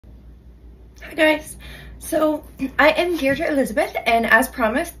Hi guys. So I am Deirdre Elizabeth, and as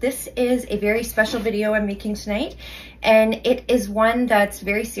promised, this is a very special video I'm making tonight, and it is one that's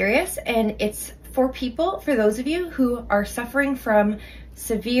very serious, and it's for those of you who are suffering from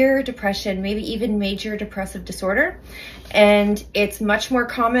severe depression, maybe even major depressive disorder. And it's much more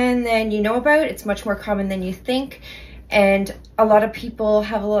common than you know about. It's much more common than you think. And a lot of people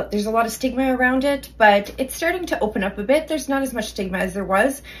have there's a lot of stigma around it, but it's starting to open up a bit. There's not as much stigma as there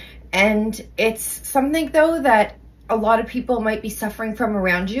was. And it's something though that a lot of people might be suffering from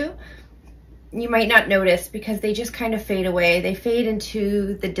around you. You might not notice because they just kind of fade away. They fade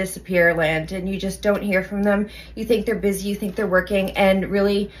into the disappear land and you just don't hear from them. You think they're busy, you think they're working, and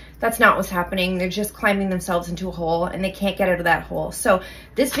really that's not what's happening. They're just climbing themselves into a hole and they can't get out of that hole. So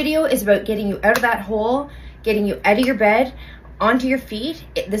this video is about getting you out of that hole, getting you out of your bed, onto your feet.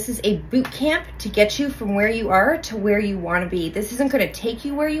 This is a boot camp to get you from where you are to where you want to be. This isn't going to take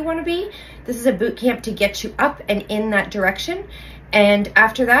you where you want to be. This is a boot camp to get you up and in that direction. And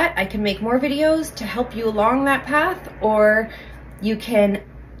after that, I can make more videos to help you along that path, or you can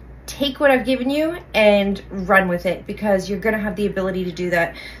take what I've given you and run with it, because you're going to have the ability to do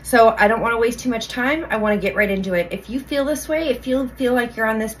that. So I don't want to waste too much time. I want to get right into it. If you feel this way, if you feel like you're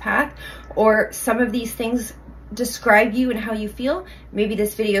on this path, or some of these things describe you and how you feel, maybe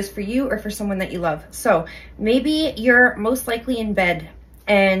this video is for you or for someone that you love. So maybe you're most likely in bed,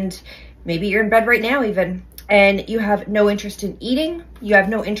 and maybe you're in bed right now even, and you have no interest in eating. You have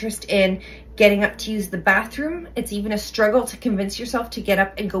no interest in getting up to use the bathroom. It's even a struggle to convince yourself to get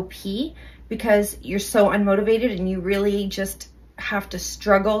up and go pee because you're so unmotivated and you really just have to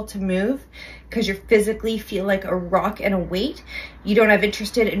struggle to move because you physically feel like a rock and a weight. You don't have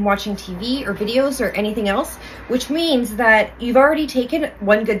interest in watching TV or videos or anything else, which means that you've already taken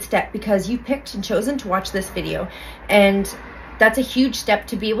one good step because you picked and chosen to watch this video. And that's a huge step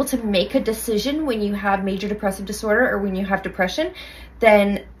to be able to make a decision when you have major depressive disorder or when you have depression.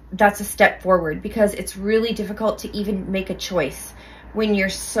 Then that's a step forward, because it's really difficult to even make a choice when you're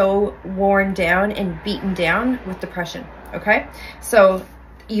so worn down and beaten down with depression. Okay, so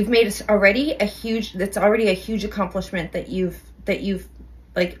you've made that's already a huge accomplishment that you've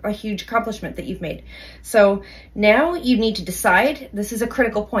made. So now you need to decide, this is a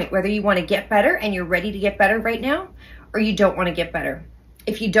critical point, whether you want to get better and you're ready to get better right now, or you don't want to get better.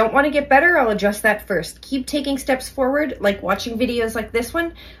 If you don't want to get better, I'll address that first. Keep taking steps forward, like watching videos like this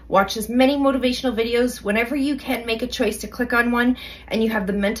one. Watch as many motivational videos. Whenever you can, make a choice to click on one and you have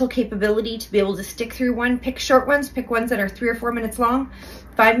the mental capability to be able to stick through one. Pick short ones, pick ones that are 3 or 4 minutes long,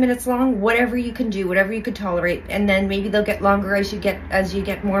 5 minutes long, whatever you can do, whatever you could tolerate. And then maybe they'll get longer as you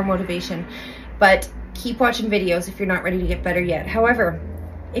get more motivation. But keep watching videos if you're not ready to get better yet. However,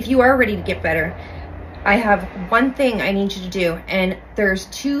 if you are ready to get better, I have one thing I need you to do, and there's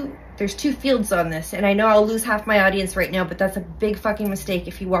two fields on this, and I know I'll lose half my audience right now, but that's a big fucking mistake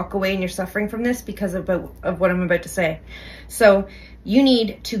if you walk away and you're suffering from this because of what I'm about to say. So you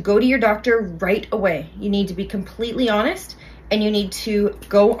need to go to your doctor right away. You need to be completely honest, and you need to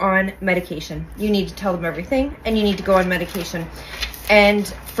go on medication. You need to tell them everything, and you need to go on medication. And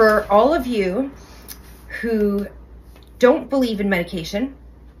for all of you who don't believe in medication,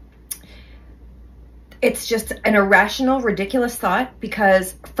 it's just an irrational, ridiculous thought,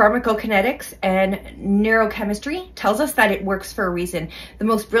 because pharmacokinetics and neurochemistry tells us that it works for a reason. The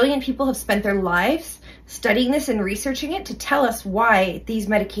most brilliant people have spent their lives studying this and researching it to tell us why these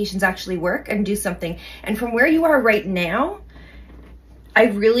medications actually work and do something. And from where you are right now, I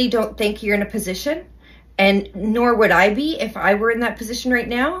really don't think you're in a position, and nor would I be if I were in that position right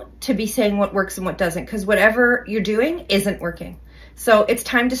now, to be saying what works and what doesn't, because whatever you're doing isn't working. So it's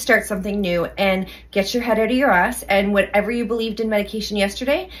time to start something new and get your head out of your ass, and whatever you believed in medication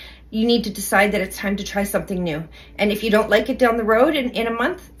yesterday, you need to decide that it's time to try something new. And if you don't like it down the road in a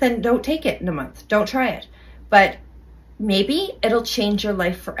month, then don't take it in a month. Don't try it. But maybe it'll change your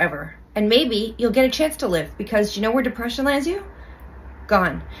life forever. And maybe you'll get a chance to live, because you know where depression lands you?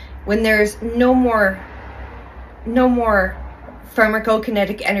 Gone. When there's no more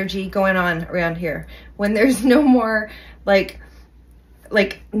pharmacokinetic energy going on around here. When there's no more like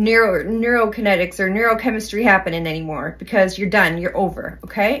neurokinetics or neurochemistry happening anymore, because you're done, you're over,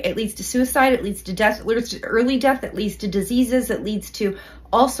 okay? It leads to suicide, it leads to death, it leads to early death, it leads to diseases, it leads to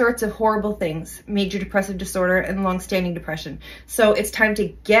all sorts of horrible things, major depressive disorder and long-standing depression. So it's time to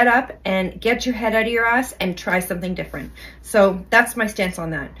get up and get your head out of your ass and try something different. So that's my stance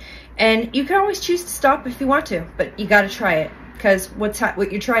on that. And you can always choose to stop if you want to, but you gotta try it. because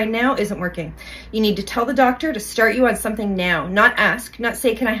what you're trying now isn't working. You need to tell the doctor to start you on something now, not ask, not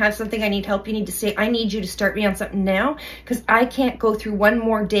say, can I have something, I need help. You need to say, I need you to start me on something now, because I can't go through one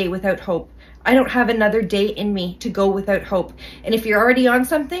more day without hope. I don't have another day in me to go without hope. And if you're already on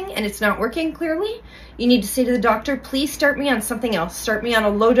something and it's not working clearly, you need to say to the doctor, please start me on something else. Start me on a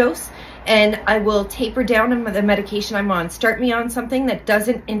low dose and I will taper down the medication I'm on. Start me on something that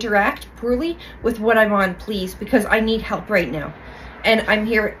doesn't interact poorly with what I'm on, please, because I need help right now. And I'm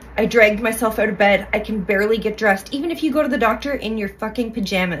here, I dragged myself out of bed. I can barely get dressed. Even if you go to the doctor in your fucking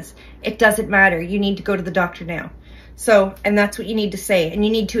pajamas, it doesn't matter. You need to go to the doctor now. So, and that's what you need to say. And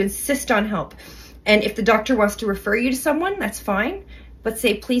you need to insist on help. And if the doctor wants to refer you to someone, that's fine. But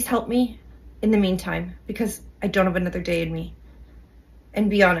say, please help me in the meantime, because I don't have another day in me. And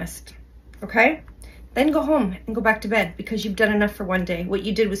be honest, okay? Then go home and go back to bed, because you've done enough for one day. What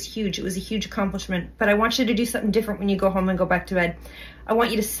you did was huge. It was a huge accomplishment. But I want you to do something different when you go home and go back to bed. I want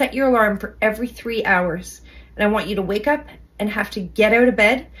you to set your alarm for every 3 hours. And I want you to wake up and have to get out of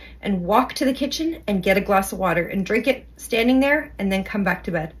bed and walk to the kitchen and get a glass of water and drink it standing there and then come back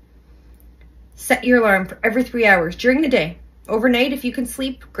to bed. Set your alarm for every 3 hours during the day. Overnight, if you can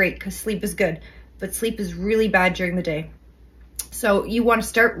sleep, great, because sleep is good. But sleep is really bad during the day. So you want to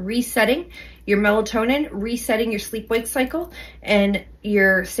start resetting your melatonin, resetting your sleep-wake cycle, and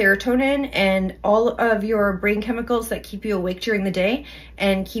your serotonin, and all of your brain chemicals that keep you awake during the day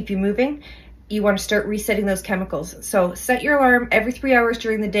and keep you moving. You want to start resetting those chemicals. So set your alarm every 3 hours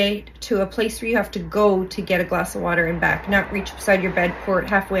during the day to a place where you have to go to get a glass of water and back, not reach beside your bed, pour it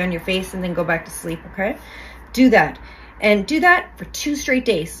halfway on your face, and then go back to sleep, okay? Do that. And do that for 2 straight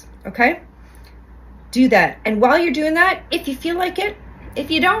days, okay? Do that. And while you're doing that, if you feel like it, if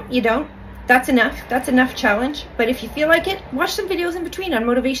you don't, you don't. That's enough. That's enough challenge. But if you feel like it, watch some videos in between on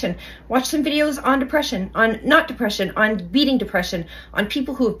motivation. Watch some videos on depression, on not depression, on beating depression, on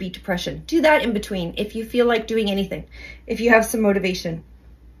people who have beat depression. Do that in between if you feel like doing anything, if you have some motivation.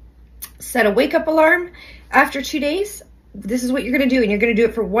 Set a wake-up alarm after 2 days. This is what you're going to do, and you're going to do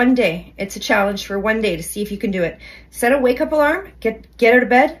it for 1 day. It's a challenge for 1 day to see if you can do it. Set a wake-up alarm, get out of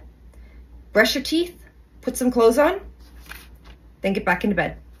bed, brush your teeth, put some clothes on, then get back into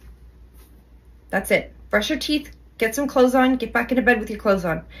bed. That's it. Brush your teeth, get some clothes on, get back into bed with your clothes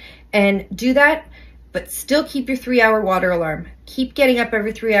on. And do that, but still keep your 3-hour water alarm. Keep getting up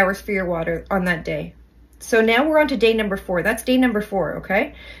every 3 hours for your water on that day. So now we're on to day number 4. That's day number 4,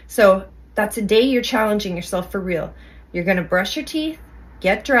 okay? So that's a day you're challenging yourself for real. You're going to brush your teeth,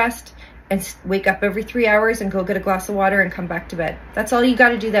 get dressed, and wake up every 3 hours and go get a glass of water and come back to bed. That's all you got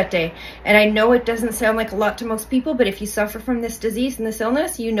to do that day. And I know it doesn't sound like a lot to most people, but if you suffer from this disease and this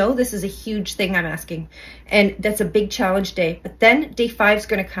illness, you know this is a huge thing I'm asking. And that's a big challenge day. But then day 5 is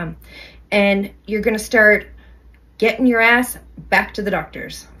going to come. And you're going to start getting your ass back to the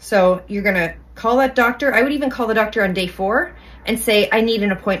doctors. So you're going to call that doctor. I would even call the doctor on day 4 and say, I need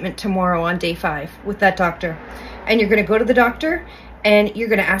an appointment tomorrow on day 5 with that doctor. And you're going to go to the doctor and you're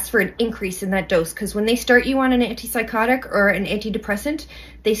going to ask for an increase in that dose, because when they start you on an antipsychotic or an antidepressant,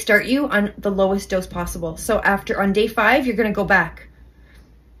 they start you on the lowest dose possible. So on day 5, you're going to go back.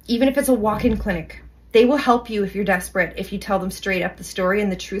 Even if it's a walk-in clinic, they will help you if you're desperate. If you tell them straight up the story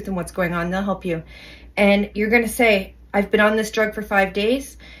and the truth and what's going on, they'll help you. And you're going to say, I've been on this drug for 5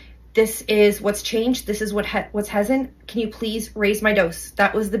 days. This is what's changed. This is what's hasn't. Can you please raise my dose?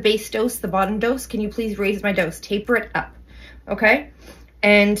 That was the base dose, the bottom dose. Can you please raise my dose? Taper it up. Okay?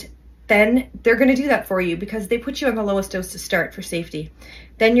 And then they're going to do that for you because they put you on the lowest dose to start for safety.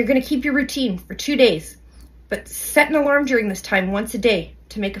 Then you're going to keep your routine for 2 days, but set an alarm during this time once a day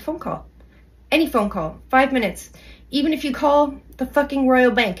to make a phone call. Any phone call, 5 minutes. Even if you call the fucking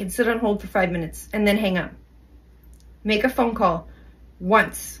Royal Bank and sit on hold for 5 minutes and then hang up. Make a phone call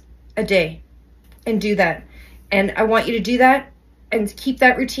once a day and do that. And I want you to do that and keep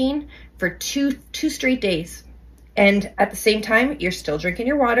that routine for two straight days. And at the same time, you're still drinking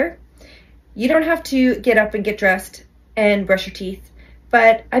your water. You don't have to get up and get dressed and brush your teeth,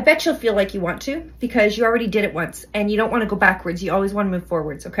 but I bet you'll feel like you want to because you already did it once and you don't want to go backwards. You always want to move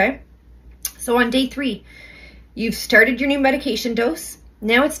forwards, okay? So on day 3, you've started your new medication dose.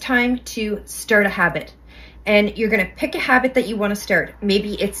 Now it's time to start a habit. And you're going to pick a habit that you want to start.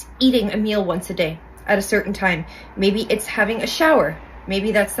 Maybe it's eating a meal once a day at a certain time. Maybe it's having a shower.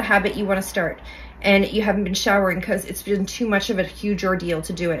 Maybe that's the habit you want to start. And you haven't been showering because it's been too much of a huge ordeal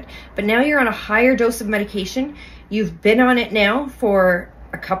to do it. But now you're on a higher dose of medication. You've been on it now for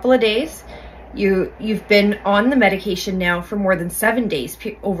a couple of days. You've been on the medication now for more than 7 days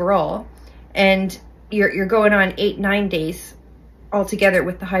overall. And you're going on 8-9 days altogether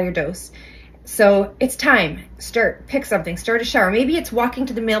with the higher dose. So it's time. Pick something, start a shower. Maybe it's walking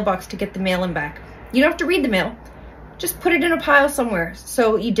to the mailbox to get the mail and back. You don't have to read the mail. Just put it in a pile somewhere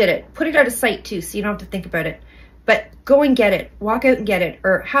so you did it. Put it out of sight too so you don't have to think about it. But go and get it. Walk out and get it,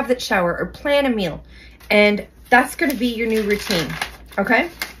 or have that shower, or plan a meal. And that's going to be your new routine, okay?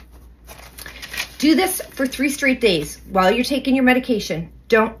 Do this for 3 straight days while you're taking your medication.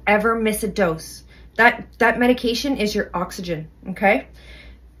 Don't ever miss a dose. That medication is your oxygen, okay?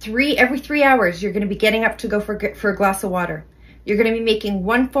 Every 3 hours, you're going to be getting up to go for a glass of water. You're going to be making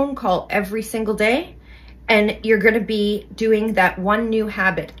 1 phone call every single day, and you're going to be doing that 1 new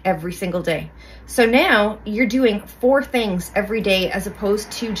habit every single day. So now you're doing 4 things every day as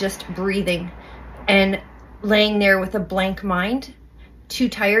opposed to just breathing and laying there with a blank mind, too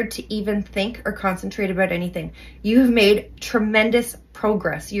tired to even think or concentrate about anything. You've made tremendous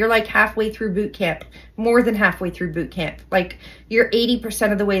progress. You're like halfway through boot camp, more than halfway through boot camp. Like you're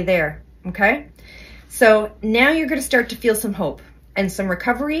 80% of the way there, okay? So now you're going to start to feel some hope and some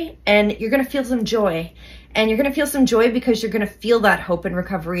recovery, and you're going to feel some joy. And you're going to feel some joy because you're going to feel that hope and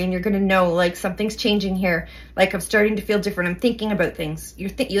recovery, and you're going to know like something's changing here. Like I'm starting to feel different. I'm thinking about things. You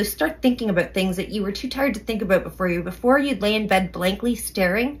start thinking about things that you were too tired to think about before. You'd lay in bed blankly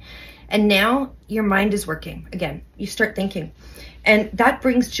staring, and now your mind is working again. You start thinking, and that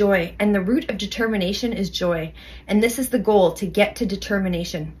brings joy. And the root of determination is joy. And this is the goal, to get to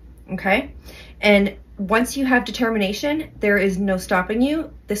determination. Okay. And once you have determination, there is no stopping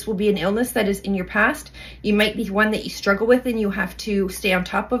you. This will be an illness that is in your past. You might be one that you struggle with and you have to stay on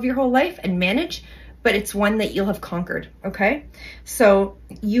top of your whole life and manage, but it's one that you'll have conquered, okay? So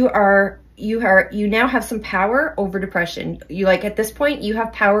you now have some power over depression. At this point, you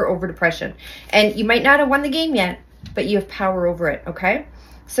have power over depression. And you might not have won the game yet, but you have power over it, okay?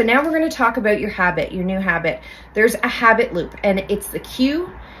 So now we're gonna talk about your habit, your new habit. There's a habit loop, and it's the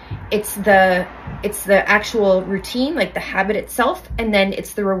cue, it's the actual routine, like the habit itself, and then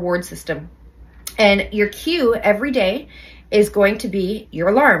it's the reward system. And your cue every day is going to be your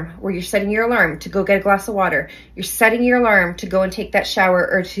alarm, where you're setting your alarm to go get a glass of water. You're setting your alarm to go and take that shower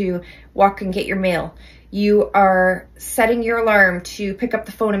or to walk and get your mail. You are setting your alarm to pick up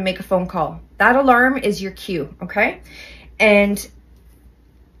the phone and make a phone call. That alarm is your cue, okay? And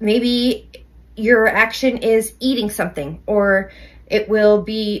maybe your action is eating something, or it will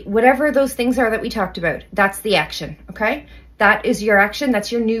be whatever those things are that we talked about. That's the action, okay? That is your action.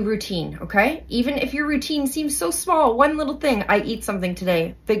 That's your new routine, okay? Even if your routine seems so small, one little thing, I eat something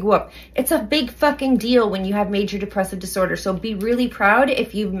today, big whoop. It's a big fucking deal when you have major depressive disorder. So be really proud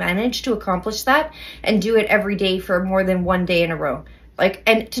if you've managed to accomplish that and do it every day for more than 1 day in a row.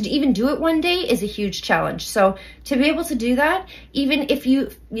 And to even do it 1 day is a huge challenge. So to be able to do that, even if you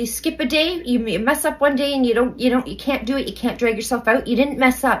skip a day, you mess up 1 day and you can't do it, you can't drag yourself out, you didn't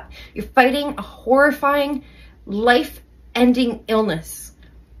mess up. You're fighting a horrifying, life-ending illness,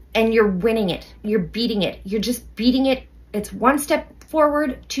 and you're winning it. You're beating it. You're just beating it. It's 1 step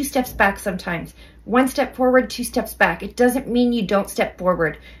forward, 2 steps back sometimes. 1 step forward, 2 steps back. It doesn't mean you don't step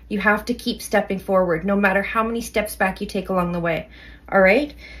forward. You have to keep stepping forward, no matter how many steps back you take along the way. All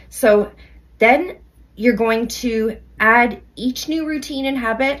right. So then you're going to add each new routine and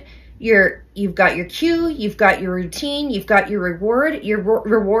habit. You've got your cue, you've got your routine, you've got your reward. Your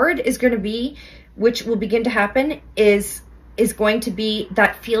reward is going to be, which will begin to happen, is going to be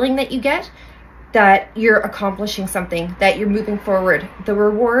that feeling that you get that you're accomplishing something, that you're moving forward. The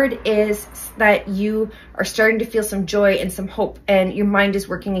reward is that you are starting to feel some joy and some hope, and your mind is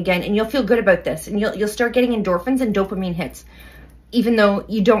working again, and you'll feel good about this, and you'll start getting endorphins and dopamine hits. Even though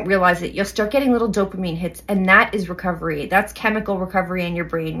you don't realize it, you'll start getting little dopamine hits, and that is recovery. That's chemical recovery in your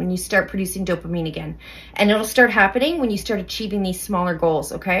brain when you start producing dopamine again. And it'll start happening when you start achieving these smaller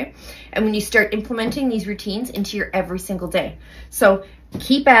goals, okay? And when you start implementing these routines into your every single day. So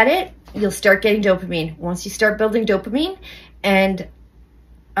keep at it, you'll start getting dopamine. Once you start building dopamine and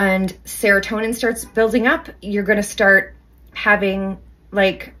serotonin starts building up, you're gonna start having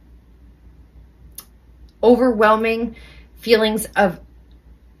like overwhelming feelings of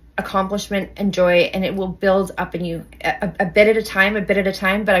accomplishment and joy, and it will build up in you a bit at a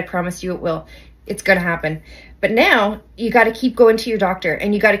time, but I promise you it will. It's going to happen. But now you got to keep going to your doctor,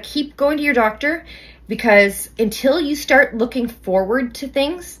 and you got to keep going to your doctor, because until you start looking forward to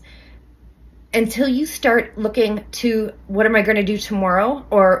things, until you start looking to what am I going to do tomorrow,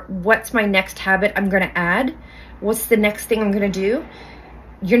 or what's my next habit I'm going to add, what's the next thing I'm going to do,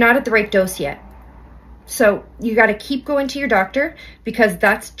 you're not at the right dose yet. So you got to keep going to your doctor, because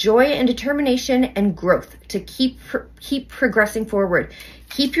that's joy and determination and growth to keep progressing forward.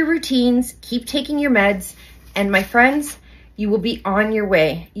 Keep your routines, keep taking your meds. And my friends, you will be on your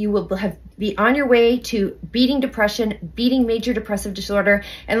way. You will be on your way to beating depression, beating major depressive disorder.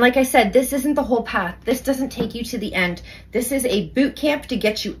 And like I said, this isn't the whole path. This doesn't take you to the end. This is a boot camp to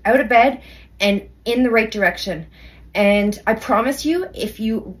get you out of bed and in the right direction. And I promise you, if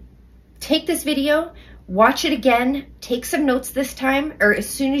you take this video, watch it again, take some notes this time, or as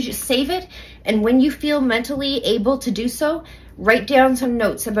soon as you save it, and when you feel mentally able to do so, write down some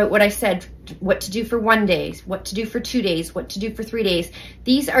notes about what I said, what to do for 1 day, what to do for 2 days, what to do for 3 days.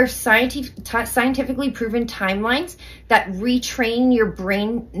 These are scientifically proven timelines that retrain your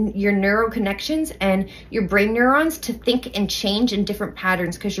brain, your neural connections and your brain neurons to think and change in different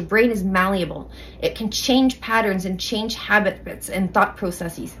patterns, because your brain is malleable. It can change patterns and change habits and thought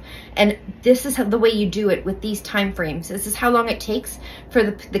processes. And this is the way you do it with these time frames. This is how long it takes for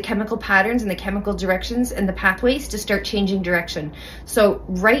the chemical patterns and the chemical directions and the pathways to start changing direction. So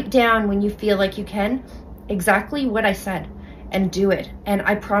write down when you feel like you can exactly what I said and do it. And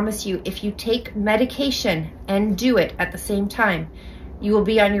I promise you, if you take medication and do it at the same time, you will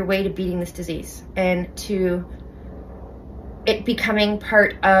be on your way to beating this disease and to it becoming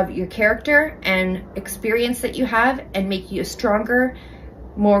part of your character and experience that you have, and make you a stronger,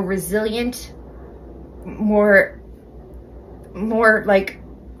 more resilient, more like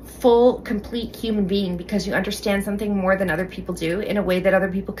full, complete human being, because you understand something more than other people do in a way that other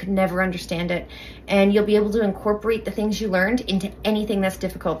people could never understand it. And you'll be able to incorporate the things you learned into anything that's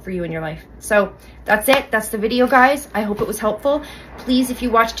difficult for you in your life. So that's it. That's the video, guys. I hope it was helpful. Please, if you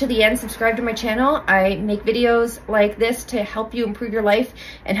watch to the end, subscribe to my channel. I make videos like this to help you improve your life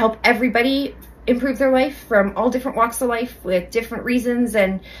and help everybody improve their life from all different walks of life with different reasons,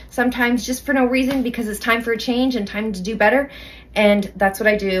 and sometimes just for no reason, because it's time for a change and time to do better. And that's what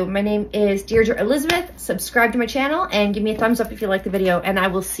I do. My name is Deirdre Elizabeth. Subscribe to my channel and give me a thumbs up if you like the video, and I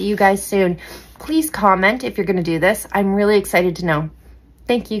will see you guys soon. Please comment if you're going to do this. I'm really excited to know.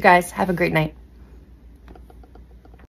 Thank you, guys. Have a great night.